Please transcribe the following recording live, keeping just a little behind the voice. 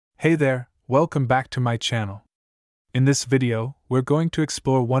Hey there, welcome back to my channel. In this video, we're going to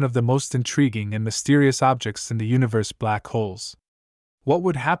explore one of the most intriguing and mysterious objects in the universe: black holes. What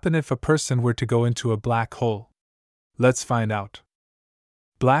would happen if a person were to go into a black hole? Let's find out.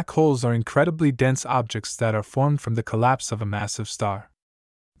 Black holes are incredibly dense objects that are formed from the collapse of a massive star.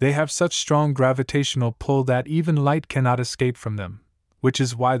 They have such strong gravitational pull that even light cannot escape from them, which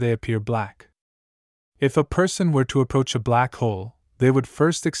is why they appear black. If a person were to approach a black hole, they would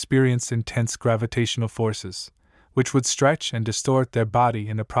first experience intense gravitational forces, which would stretch and distort their body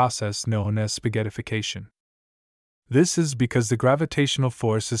in a process known as spaghettification. This is because the gravitational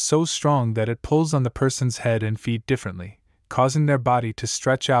force is so strong that it pulls on the person's head and feet differently, causing their body to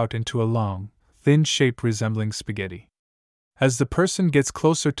stretch out into a long, thin shape resembling spaghetti. As the person gets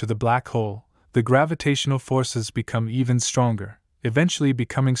closer to the black hole, the gravitational forces become even stronger, eventually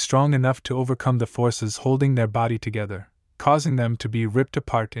becoming strong enough to overcome the forces holding their body together, causing them to be ripped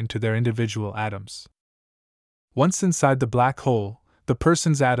apart into their individual atoms. Once inside the black hole, the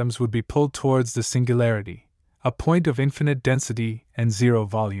person's atoms would be pulled towards the singularity, a point of infinite density and zero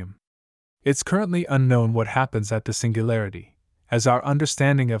volume. It's currently unknown what happens at the singularity, as our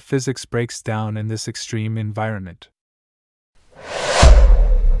understanding of physics breaks down in this extreme environment.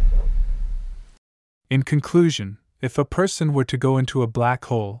 In conclusion, if a person were to go into a black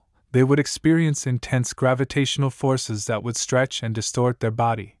hole, they would experience intense gravitational forces that would stretch and distort their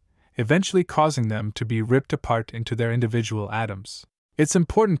body, eventually causing them to be ripped apart into their individual atoms. It's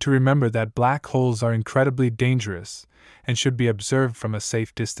important to remember that black holes are incredibly dangerous and should be observed from a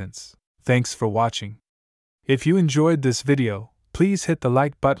safe distance. Thanks for watching. If you enjoyed this video, please hit the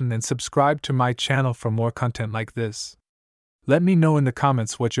like button and subscribe to my channel for more content like this. Let me know in the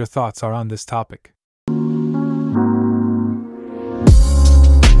comments what your thoughts are on this topic.